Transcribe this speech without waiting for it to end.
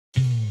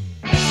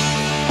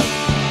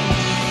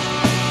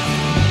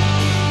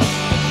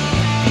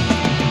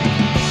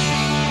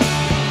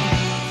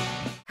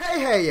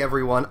Hey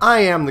everyone, I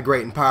am the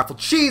great and powerful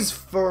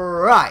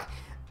ChizFri,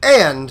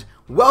 and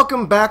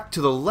welcome back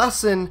to the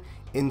lesson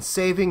in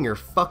saving your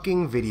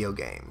fucking video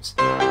games.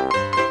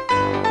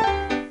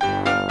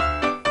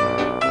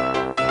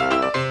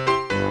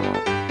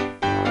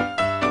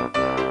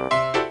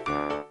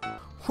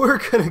 We're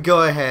gonna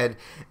go ahead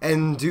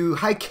and do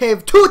High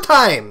Cave 2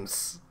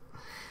 times!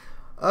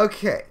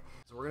 Okay,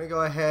 so we're gonna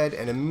go ahead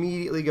and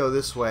immediately go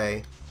this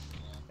way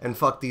and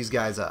fuck these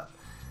guys up.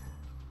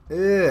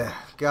 Ugh,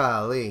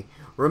 golly.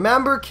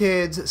 Remember,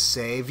 kids,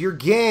 save your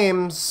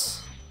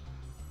games.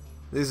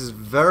 This is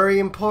very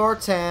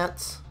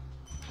important.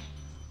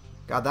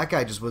 God, that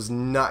guy just was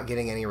not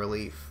getting any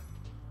relief.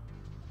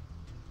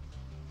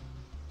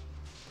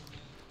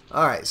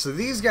 Alright, so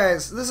these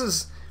guys, this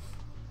is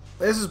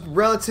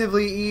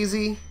relatively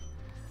easy.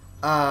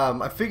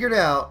 I figured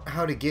out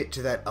how to get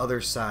to that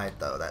other side,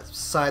 though. That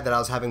side that I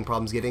was having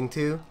problems getting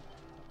to.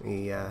 Let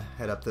me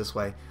head up this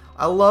way.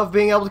 I love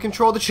being able to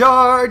control the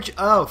charge!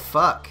 Oh,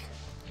 fuck.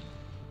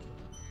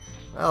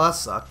 Well, that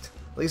sucked.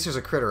 At least there's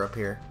a critter up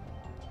here.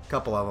 A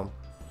couple of them.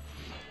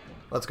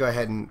 Let's go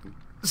ahead and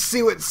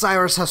see what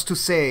Cyrus has to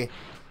say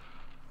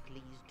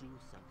Please do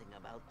something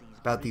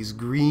about these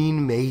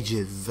green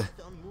mages.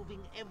 on moving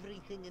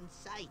everything in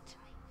sight.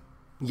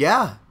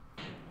 Yeah.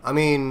 I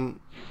mean,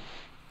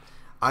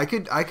 I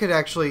could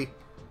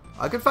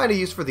find a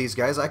use for these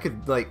guys. I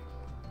could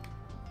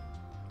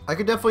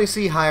definitely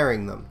see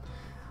hiring them.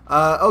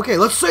 Okay,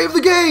 let's save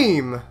the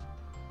game!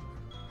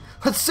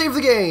 Let's save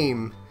the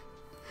game!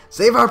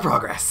 Save our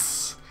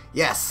progress!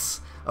 Yes!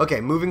 Okay,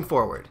 moving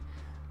forward.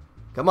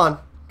 Come on,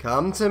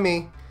 come to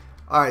me.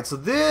 Alright, so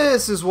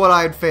this is what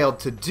I'd failed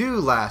to do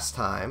last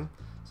time.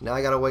 So now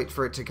I gotta wait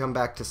for it to come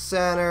back to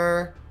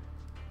center.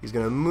 He's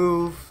gonna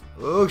move.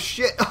 Oh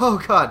shit!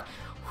 Oh god!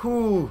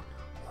 Whoo!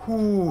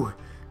 Whoo!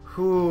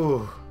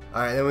 Whoo!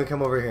 Alright, then we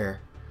come over here.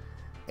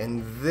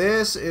 And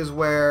this is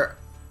where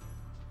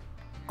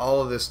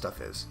all of this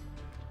stuff is.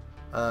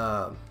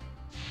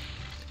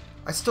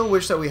 I still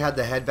wish that we had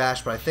the head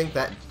bash, but I think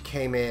that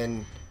came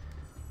in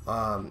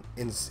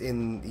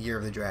Year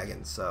of the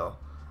Dragon, so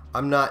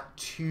I'm not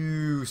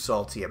too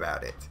salty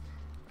about it.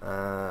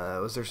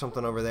 Was there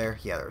something over there?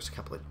 Yeah, there was a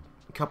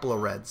couple of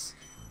reds.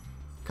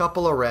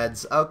 Couple of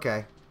reds.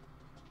 Okay.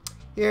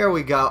 Here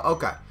we go.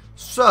 Okay.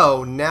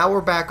 So now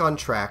we're back on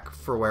track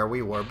for where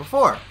we were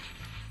before.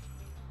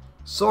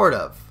 Sort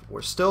of.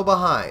 We're still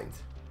behind.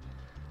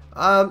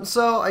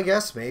 So I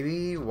guess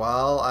maybe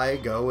while I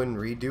go and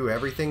redo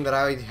everything that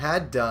I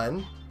had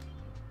done,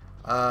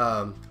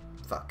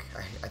 fuck,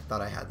 I thought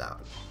I had that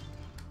one.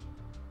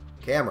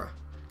 Camera.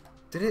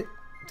 Did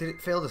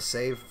it fail to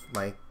save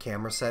my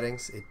camera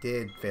settings? It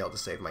did fail to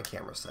save my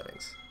camera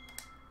settings.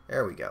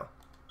 There we go.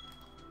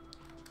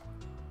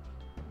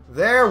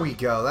 There we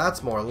go,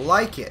 that's more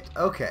like it.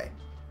 Okay.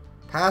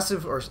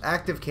 Passive or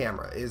active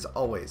camera is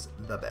always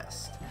the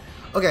best.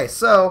 Okay,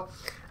 so,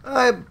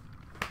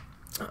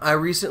 I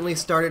recently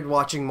started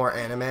watching more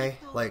anime,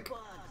 like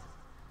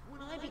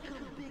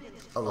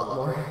a lot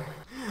more.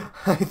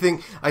 I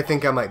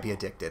think I might be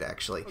addicted,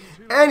 actually.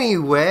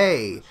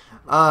 Anyway,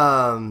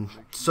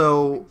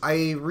 so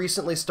I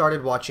recently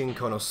started watching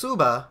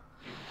Konosuba,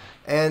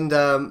 and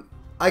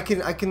I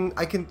can.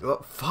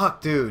 Oh,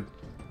 fuck, dude,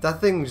 that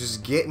thing was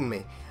just getting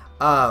me.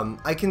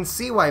 I can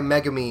see why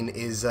Megumin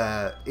is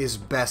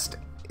best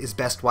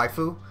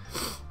waifu.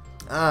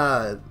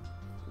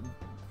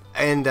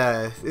 And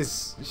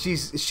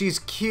she's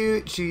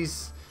cute,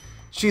 she's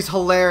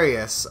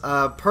hilarious.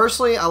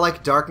 Personally, I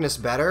like Darkness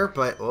better,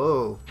 but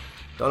oh,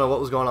 don't know what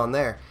was going on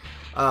there.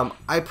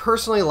 I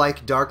personally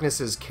like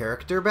Darkness's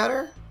character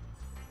better,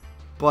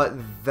 but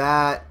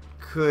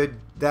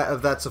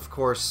that's of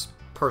course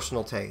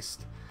personal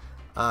taste.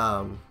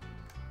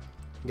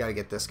 Gotta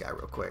get this guy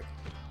real quick.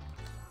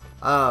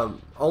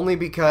 Only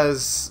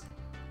because,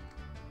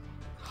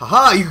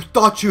 haha, you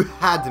thought you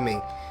had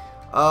me.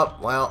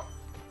 Well.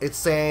 It's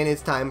saying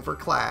it's time for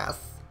class,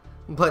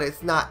 but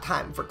it's not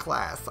time for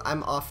class.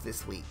 I'm off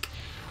this week.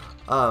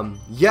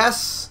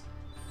 Yes.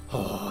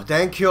 Oh,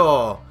 thank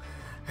you.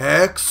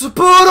 Explosion!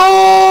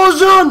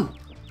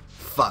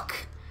 Fuck.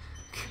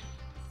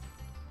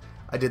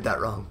 I did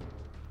that wrong.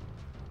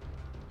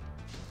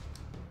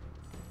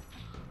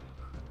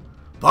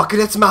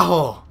 Bucket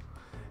maho.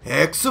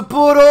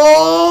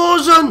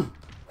 Explosion!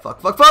 Fuck,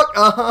 fuck, fuck.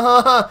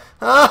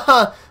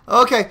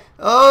 Okay.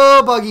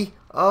 Oh, buggy.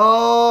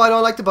 Oh, I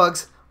don't like the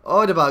bugs.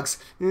 Oh, the bugs.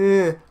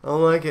 I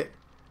don't like it.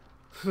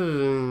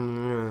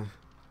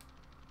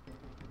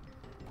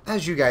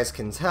 As you guys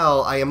can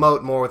tell, I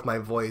emote more with my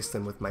voice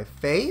than with my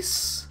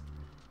face.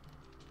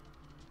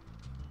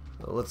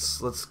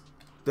 Let's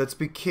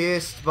be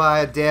kissed by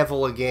a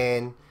devil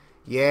again.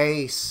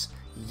 Yes.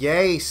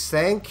 Yes,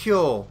 thank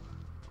you.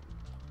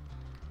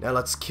 Now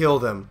let's kill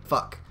them.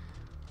 Fuck.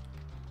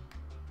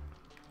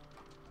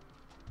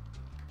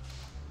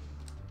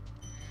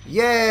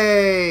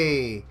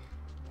 Yay!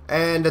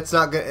 And it's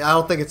not good. I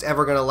don't think it's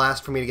ever gonna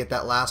last for me to get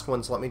that last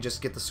one, so let me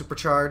just get the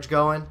supercharge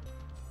going.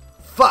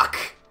 Fuck!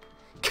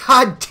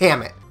 God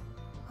damn it!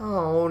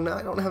 Oh, no,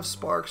 I don't have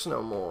sparks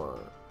no more.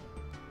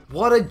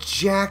 What a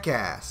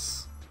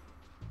jackass.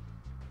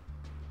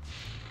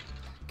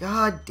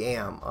 God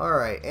damn.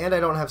 Alright, and I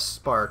don't have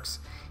sparks.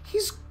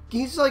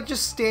 He's like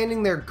just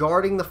standing there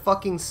guarding the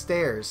fucking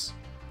stairs.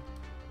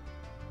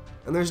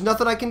 And there's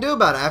nothing I can do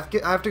about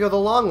it. I have to go the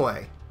long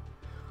way.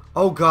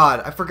 Oh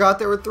god, I forgot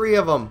there were 3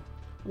 of them.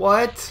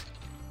 What?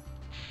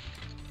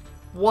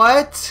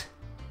 What?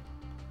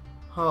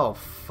 Oh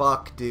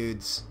fuck,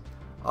 dudes.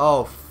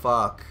 Oh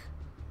fuck.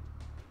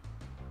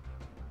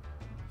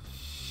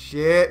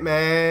 Shit,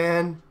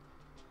 man.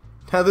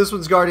 Now this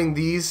one's guarding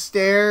these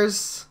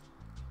stairs.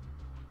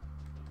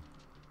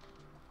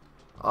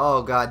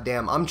 Oh god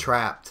damn, I'm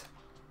trapped.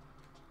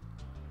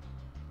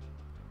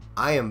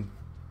 I am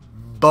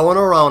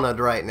bone-a-rona'd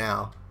right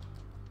now.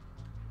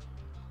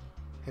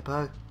 Hey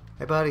bud.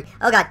 Hey buddy.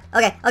 Oh god.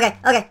 Okay.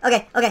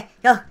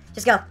 Go.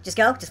 Just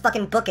go. Just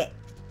fucking book it.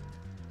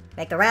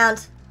 Make the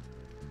round.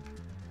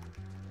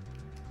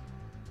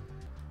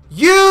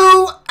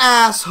 You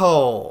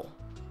asshole!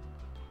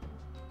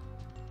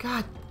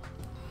 God.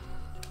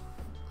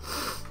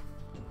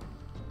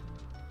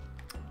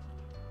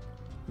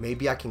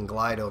 Maybe I can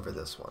glide over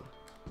this one.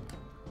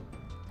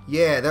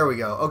 Yeah, there we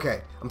go.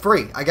 Okay, I'm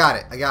free. I got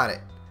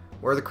it.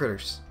 Where are the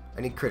critters?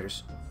 I need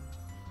critters.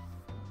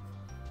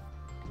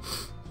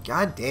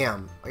 God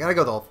damn. I gotta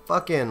go the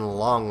fucking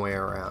long way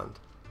around.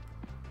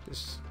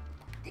 Just...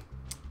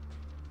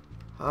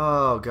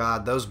 Oh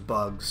god, those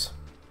bugs.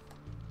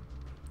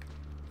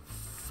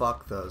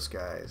 Fuck those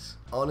guys.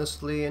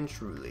 Honestly and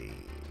truly.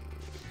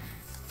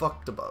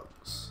 Fuck the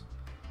bugs.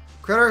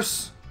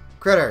 Critters!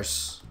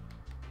 Critters!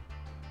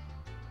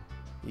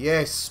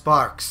 Yes,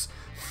 sparx.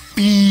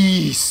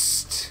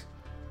 Feast!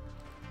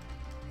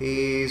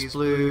 He's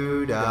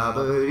blue,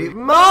 da-ba-dee.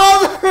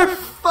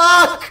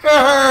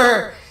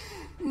 Motherfucker!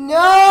 No!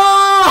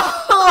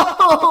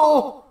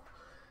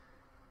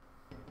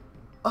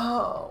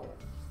 Oh.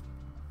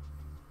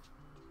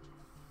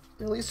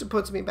 At least it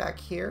puts me back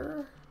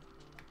here.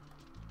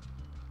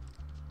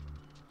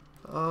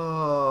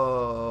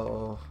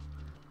 Oh.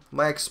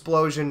 My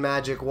explosion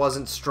magic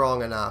wasn't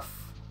strong enough.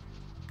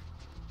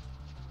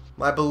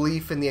 My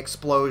belief in the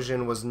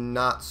explosion was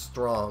not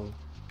strong.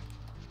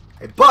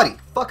 Hey, buddy!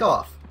 Fuck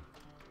off!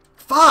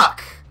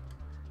 Fuck!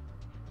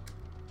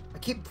 I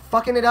keep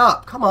fucking it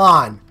up. Come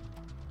on.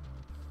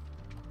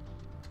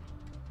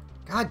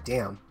 God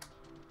damn.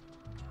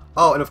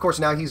 Oh, and of course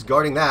now he's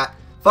guarding that.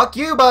 Fuck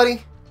you,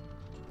 buddy!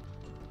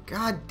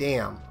 God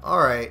damn.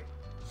 Alright.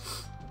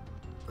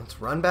 Let's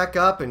run back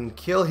up and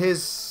kill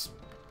his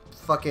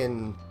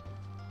fucking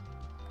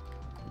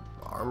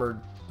armored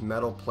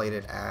metal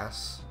plated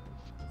ass.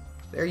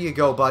 There you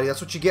go, buddy.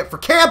 That's what you get for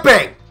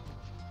camping!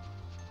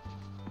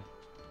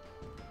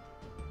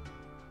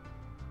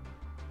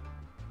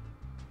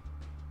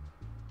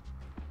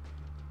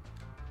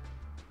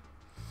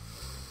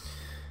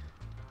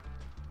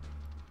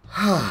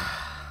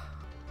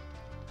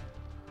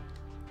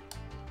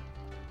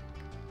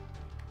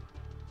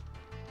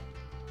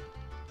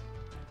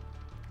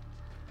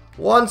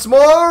 Once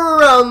more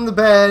around the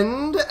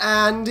bend,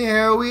 and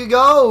here we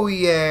go,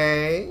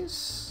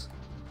 yes.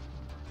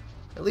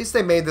 At least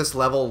they made this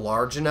level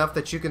large enough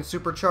that you can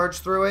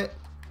supercharge through it.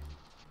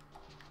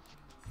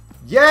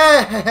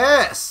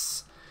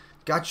 Yes!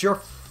 Got your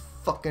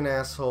fucking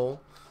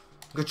asshole.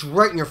 Got you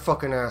right in your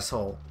fucking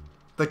asshole.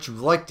 Bet you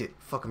liked it,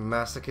 fucking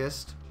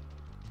masochist.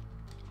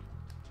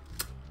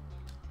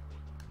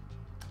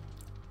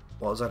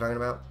 What was I talking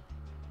about?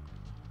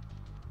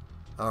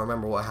 I don't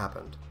remember what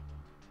happened.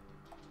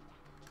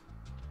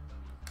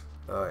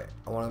 Alright,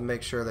 I want to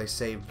make sure they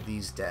saved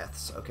these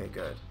deaths. Okay,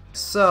 good.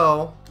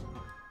 So,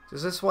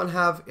 does this one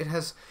have...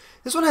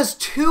 This one has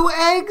 2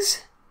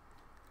 eggs?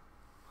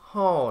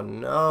 Oh,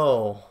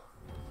 no.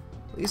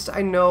 At least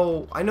I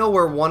know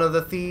where one of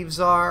the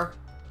thieves are.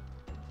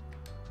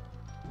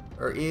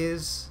 Or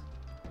is.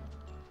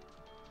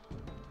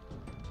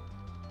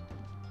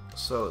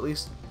 So, at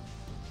least...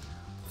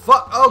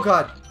 Fuck! Oh,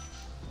 God!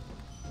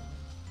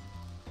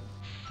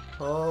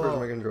 Oh. Where's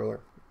my controller?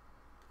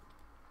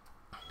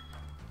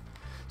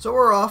 So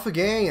we're off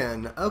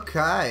again.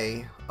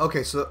 Okay.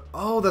 Okay, so...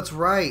 Oh, that's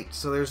right.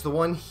 So there's the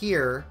one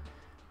here.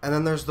 And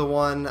then there's the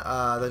one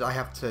that I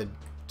have to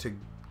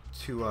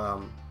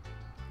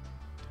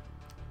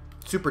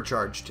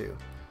supercharge to.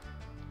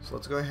 So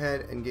let's go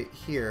ahead and get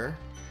here.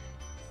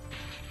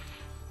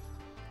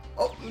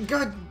 Oh,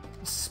 God.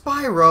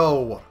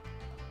 Spyro!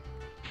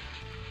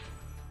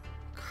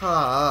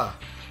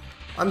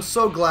 I'm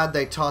so glad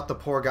they taught the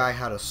poor guy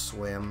how to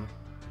swim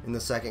in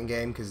the second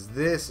game, because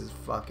this is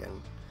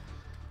fucking...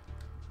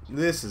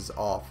 This is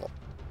awful.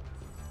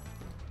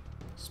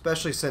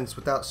 Especially since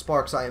without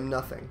sparx I am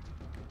nothing.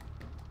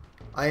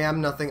 I am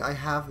nothing, I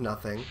have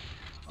nothing.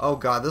 Oh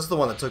god, this is the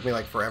one that took me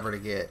like forever to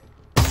get.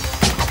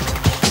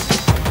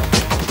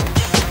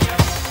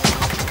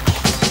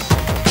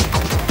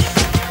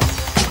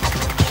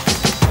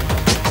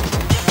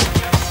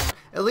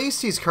 At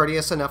least he's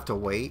courteous enough to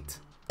wait.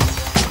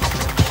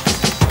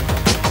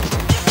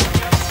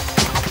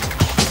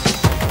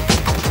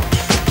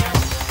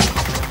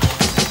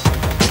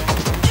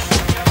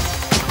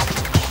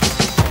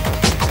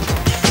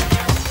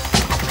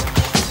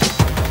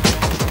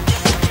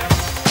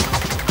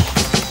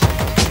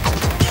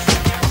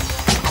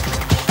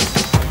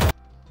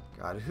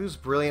 But whose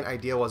brilliant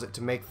idea was it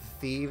to make the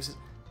thieves...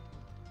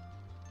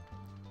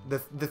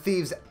 The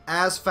thieves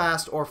as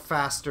fast or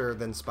faster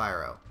than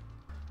Spyro?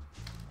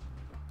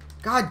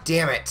 God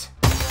damn it!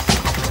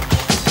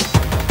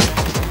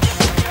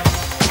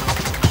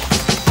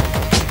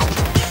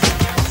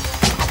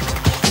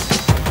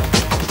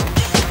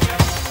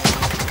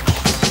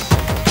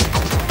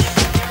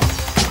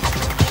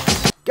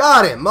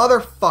 Got it,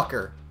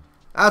 motherfucker!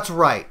 That's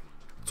right.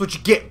 That's what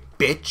you get,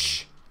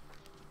 bitch!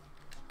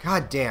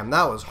 God damn,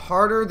 that was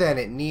harder than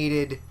it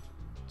needed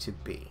to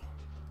be.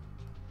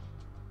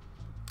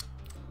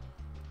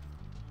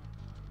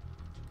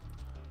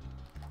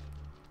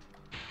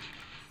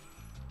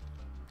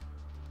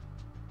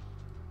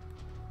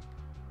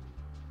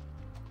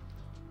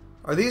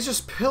 Are these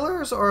just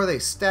pillars or are they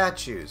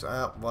statues?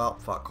 Well,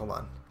 fuck, hold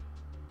on.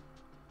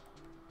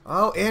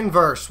 Oh,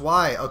 inverse.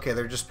 Why? Okay,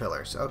 they're just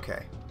pillars.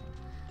 Okay.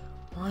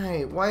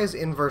 Why is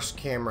inverse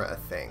camera a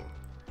thing?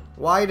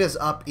 Why does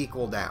up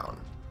equal down?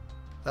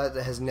 That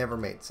has never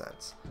made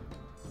sense.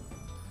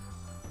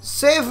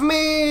 Save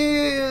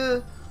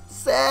me!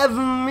 Save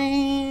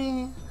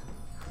me!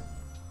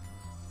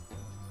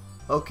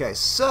 Okay,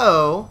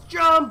 so...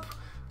 Jump!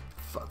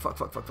 Fuck, fuck,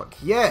 fuck, fuck, fuck.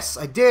 Yes,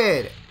 I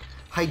did!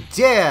 I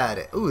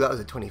did! Ooh, that was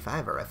a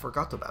 25er. I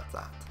forgot about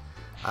that.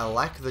 I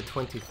like the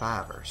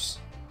 25ers.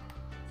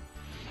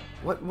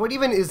 What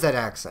even is that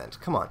accent?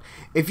 Come on.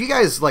 If you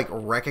guys, like,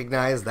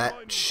 recognize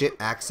that shit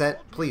accent,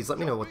 please let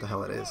me know what the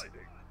hell it is.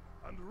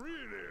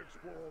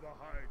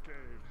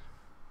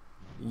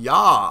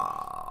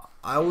 Yeah!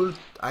 I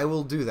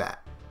will do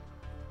that.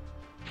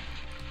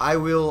 I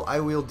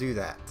will do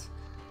that.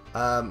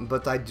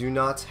 But I do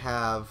not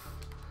have...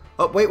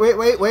 Oh,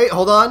 wait,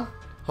 hold on.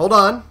 Hold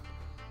on.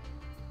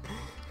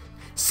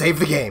 Save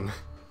the game.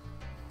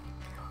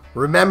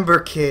 Remember,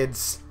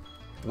 kids,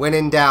 when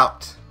in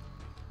doubt,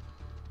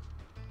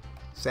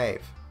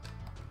 save.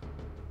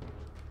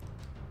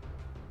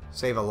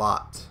 Save a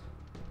lot.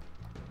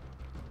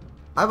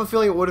 I have a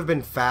feeling it would have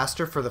been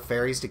faster for the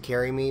fairies to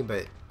carry me,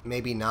 but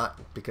maybe not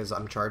because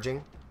I'm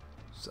charging.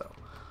 So.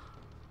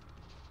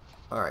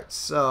 Alright,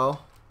 so.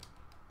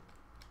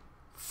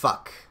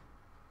 Fuck.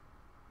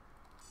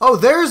 Oh,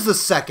 there's the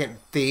second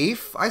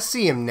thief. I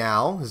see him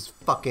now. His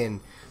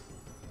fucking...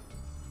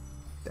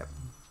 that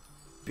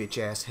bitch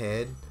ass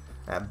head.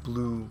 That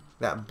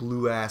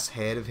blue ass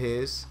head of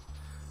his.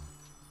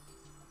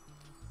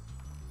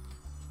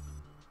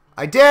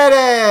 I did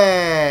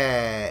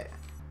it!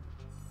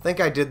 I think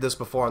I did this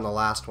before on the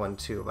last one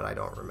too, but I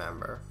don't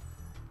remember.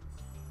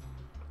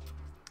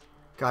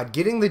 God,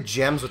 getting the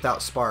gems without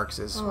sparx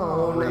is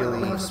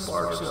really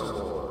sparx.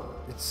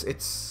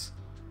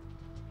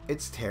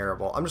 It's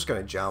terrible. I'm just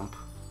gonna jump.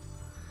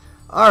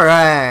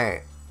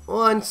 Alright.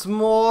 Once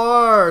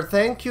more.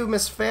 Thank you,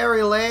 Miss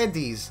Fairy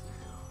Ladies.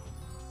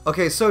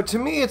 Okay, so to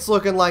me it's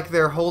looking like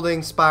they're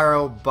holding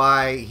Spyro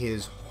by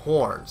his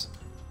horns.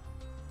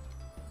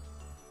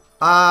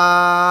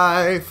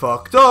 I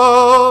fucked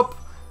up.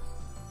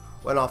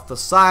 Went off the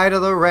side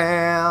of the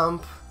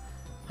ramp.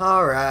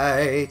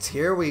 Alright,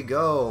 here we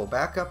go.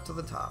 Back up to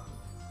the top.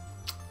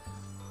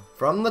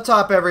 From the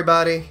top,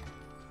 everybody.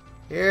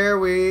 Here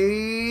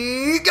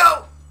we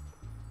go!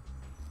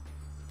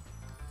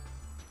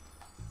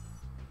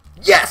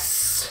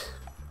 Yes!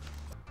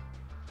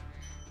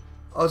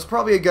 Oh, it's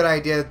probably a good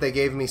idea that they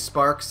gave me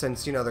sparx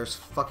since, you know, there's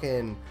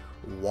fucking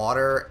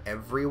water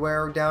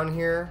everywhere down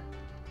here.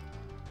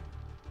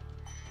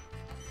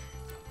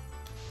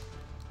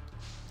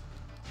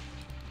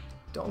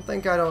 Don't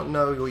think I don't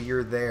know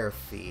you're there,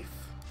 thief.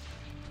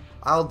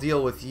 I'll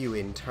deal with you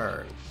in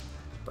turn.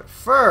 But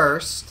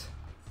first...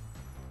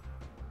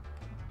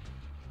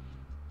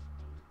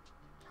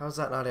 How's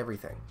that not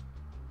everything?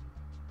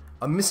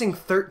 I'm missing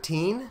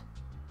 13?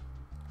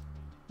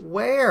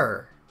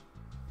 Where?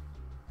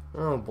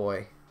 Oh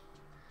boy.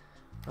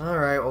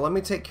 Alright, well let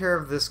me take care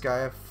of this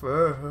guy.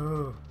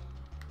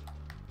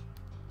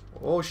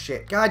 Oh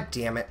shit. God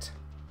damn it.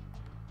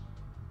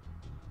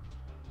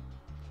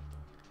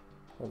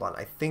 Hold on,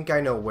 I think I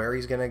know where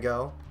he's gonna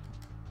go.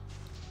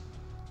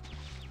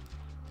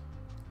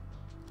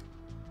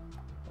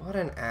 What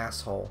an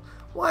asshole.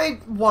 Why,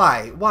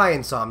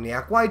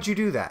 Insomniac? Why'd you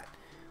do that?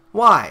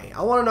 Why?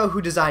 I want to know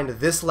who designed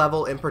this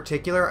level in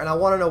particular, and I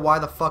want to know why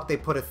the fuck they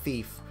put a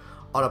thief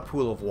on a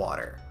pool of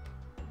water.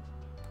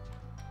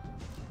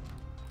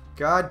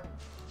 God.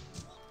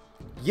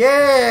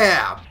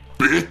 Yeah!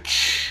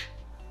 Bitch!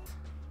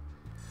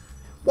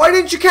 Why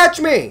didn't you catch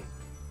me?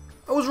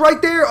 I was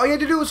right there. All you had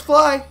to do was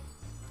fly.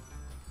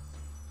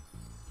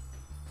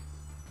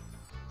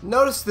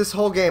 Notice this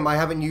whole game I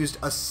haven't used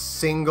a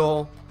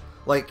single,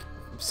 like,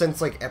 since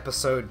like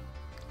episode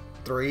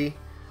 3,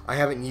 I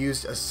haven't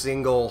used a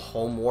single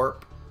home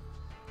warp.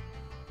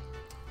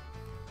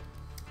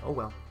 Oh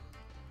well.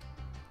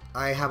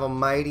 I have a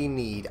mighty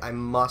need. I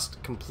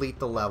must complete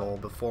the level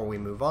before we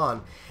move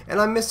on. And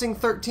I'm missing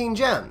 13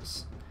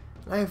 gems.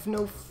 I have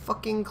no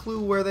fucking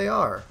clue where they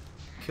are.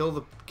 Kill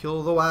the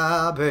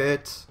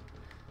wabbit.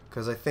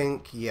 Because I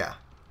think, yeah.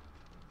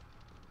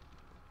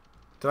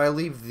 Did I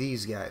leave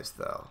these guys,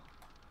 though?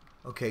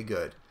 Okay,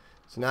 good.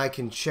 So now I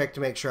can check to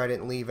make sure I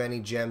didn't leave any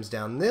gems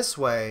down this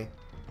way,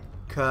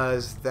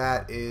 because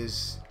that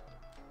is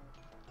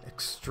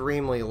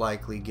extremely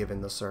likely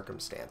given the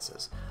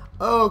circumstances.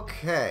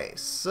 Okay,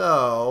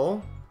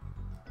 so...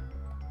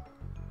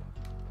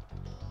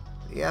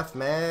 The F,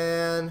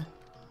 man.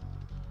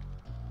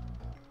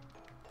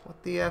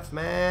 What the F,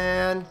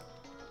 man?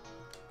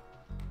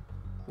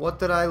 What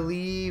did I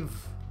leave?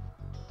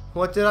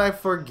 What did I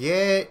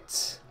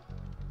forget?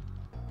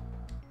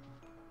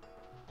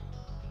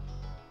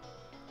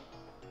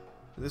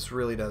 This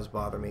really does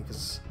bother me,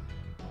 because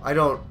I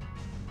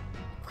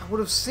would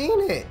have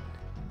seen it.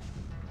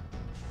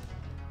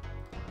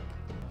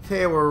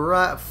 They were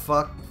right.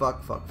 Fuck.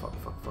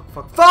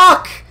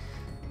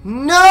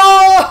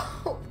 No!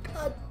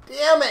 God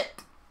damn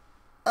it.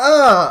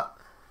 I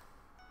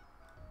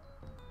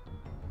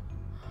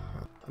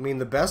mean,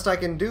 the best I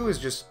can do is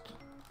just,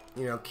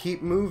 you know,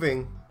 keep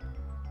moving.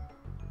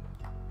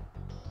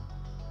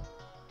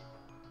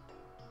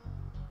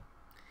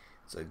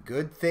 It's a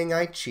good thing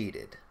I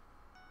cheated.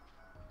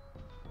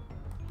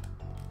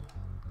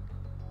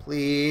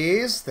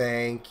 Please,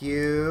 thank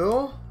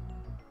you.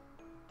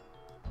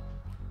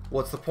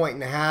 What's the point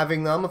in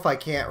having them if I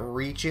can't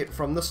reach it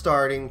from the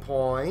starting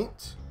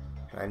point?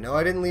 And I know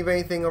I didn't leave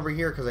anything over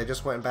here because I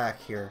just went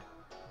back here.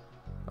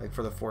 Like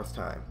for the 4th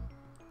time.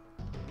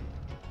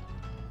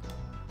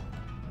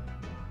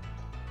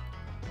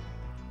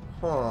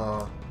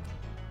 Huh.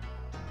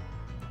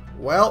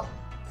 Well,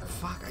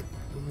 fuck.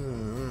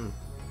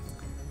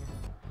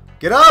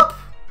 Get up!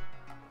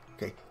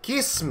 Okay,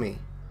 kiss me.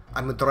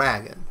 I'm a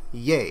dragon.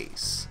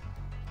 Yes.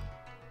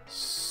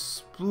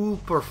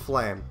 Super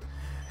flame.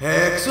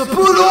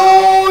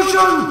 Explosion!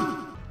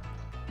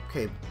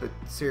 Okay, but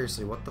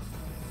seriously, what the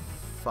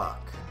fuck?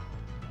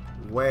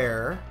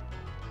 Where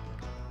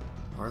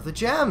are the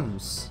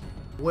gems?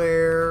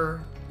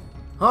 Where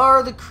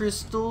are the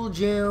crystal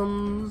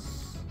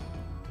gems?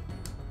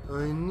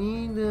 I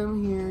need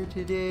them here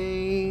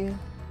today.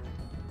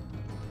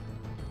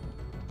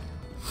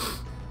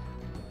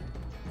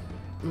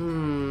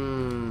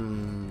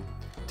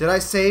 Did I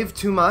save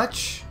too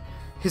much?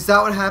 Is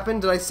that what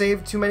happened? Did I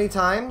save too many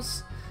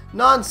times?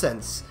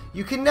 Nonsense.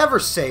 You can never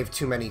save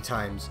too many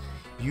times.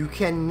 You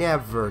can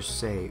never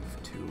save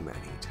too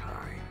many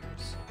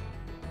times.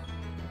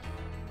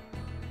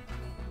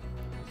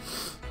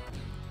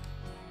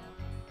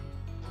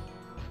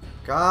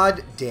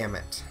 God damn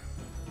it.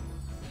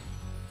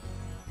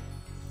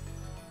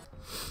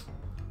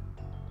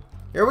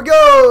 Here we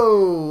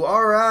go!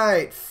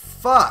 Alright.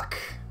 Fuck.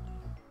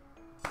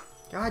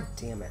 God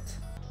damn it.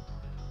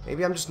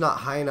 Maybe I'm just not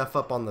high enough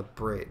up on the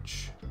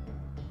bridge.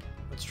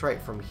 Let's try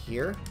it from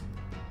here.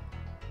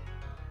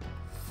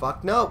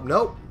 Fuck, nope,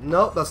 nope,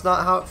 nope, that's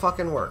not how it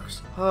fucking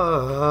works.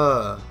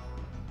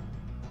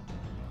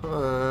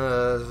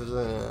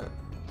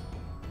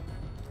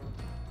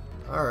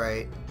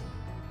 Alright.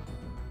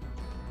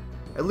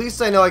 At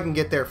least I know I can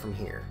get there from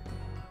here.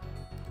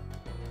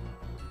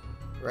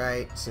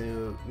 Right,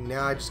 so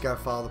now I just gotta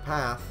follow the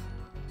path.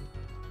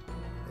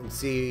 And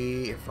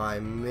see if I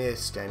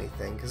missed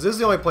anything. Because this is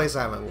the only place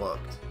I haven't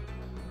looked.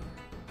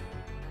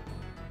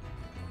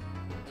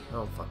 I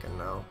don't fucking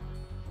know.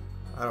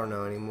 I don't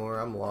know anymore.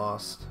 I'm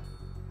lost.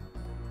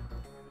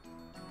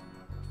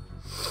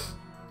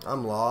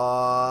 I'm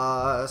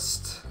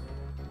lost.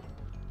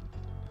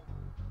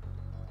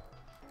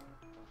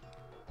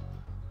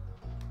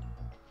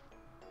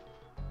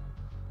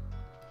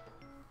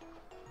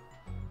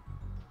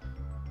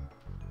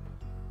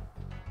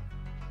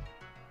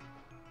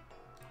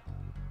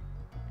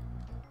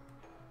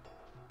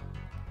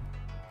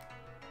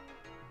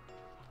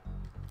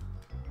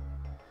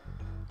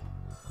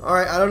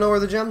 Alright, I don't know where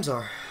the gems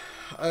are.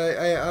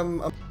 I'm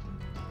gonna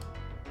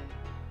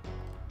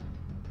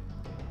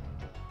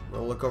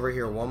look over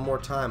here one more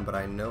time, but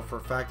I know for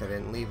a fact I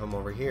didn't leave them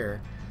over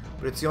here.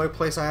 But it's the only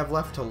place I have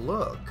left to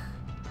look.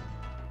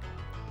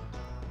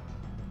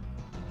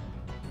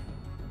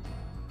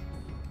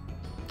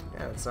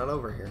 Yeah, it's not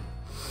over here.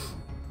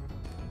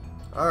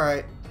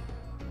 Alright.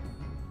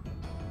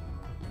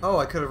 Oh,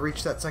 I could have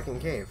reached that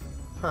second cave.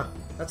 Huh,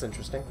 that's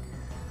interesting.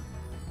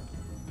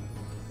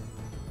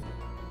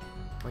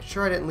 Am I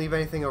sure I didn't leave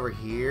anything over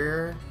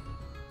here?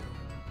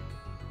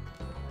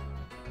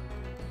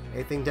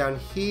 Anything down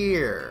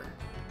here?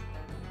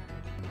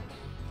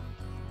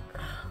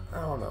 I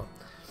don't know.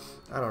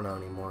 I don't know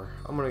anymore.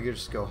 I'm gonna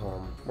just go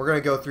home. We're gonna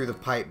go through the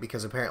pipe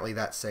because apparently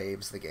that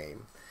saves the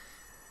game.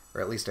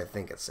 Or at least I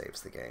think it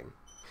saves the game.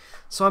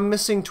 So I'm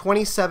missing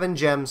 27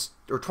 gems,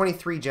 or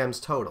 23 gems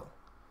total.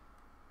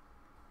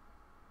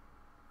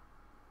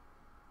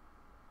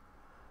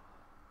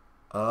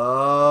 Oh,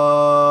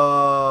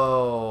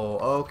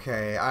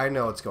 okay. I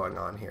know what's going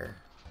on here.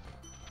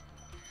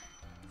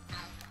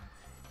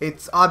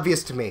 It's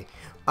obvious to me.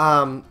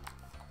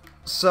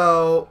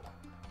 So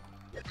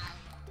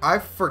I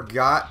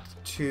forgot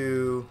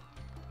to...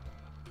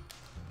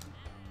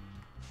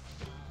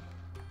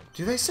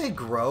 Do they say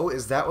grow?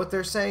 Is that what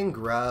they're saying?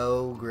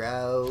 Grow,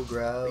 grow,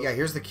 grow. Yeah,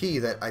 here's the key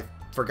that I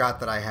forgot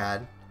that I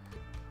had.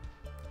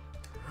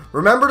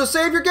 Remember to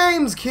save your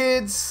games,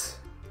 kids!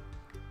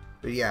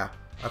 But yeah,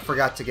 I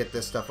forgot to get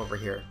this stuff over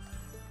here.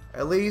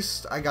 At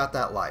least I got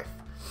that life.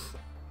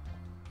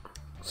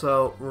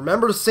 So,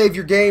 remember to save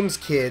your games,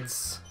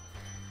 kids.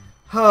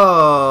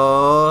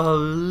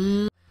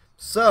 Oh.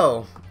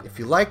 So, if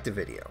you liked the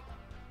video,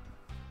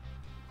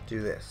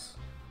 do this.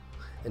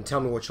 And tell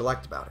me what you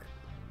liked about it.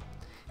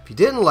 If you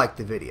didn't like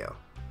the video,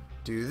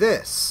 do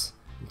this.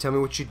 And tell me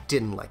what you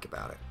didn't like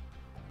about it.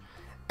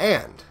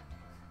 And,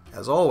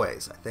 as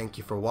always, I thank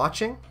you for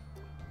watching.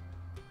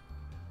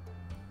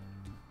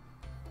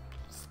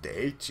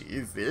 Stay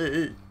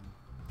cheesy.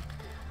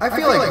 I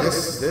feel like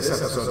this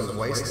episode was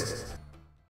wasted.